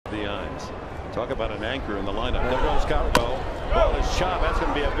times. Talk about an anchor in the lineup. There goes Cowbell. Ball is chopped. That's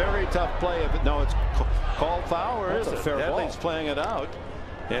going to be a very tough play. If it, no, it's called foul, or is it? Headley's playing it out.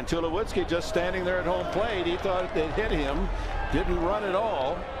 And Tulowitzki just standing there at home plate. He thought they'd hit him. Didn't run at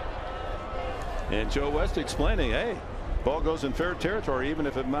all. And Joe West explaining, hey, ball goes in fair territory, even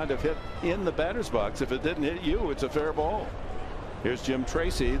if it might have hit in the batter's box. If it didn't hit you, it's a fair ball. Here's Jim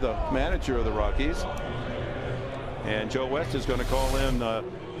Tracy, the manager of the Rockies. And Joe West is going to call in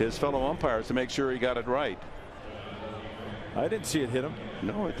his fellow umpires to make sure he got it right. I didn't see it hit him.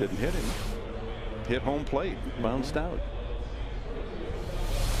 No, it didn't hit him. Hit home plate, bounced out.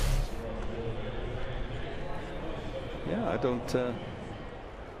 Yeah, I don't.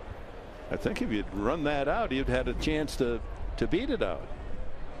 I think if you'd run that out, you'd had a chance to beat it out.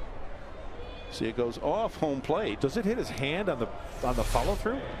 See, it goes off home plate. Does it hit his hand on the follow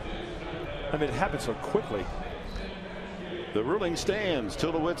through? I mean, it happened so quickly. The ruling stands.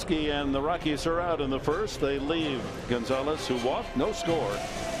 Tulowitzki and the Rockies are out in the first. They leave Gonzalez, who walked, no score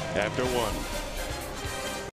after one.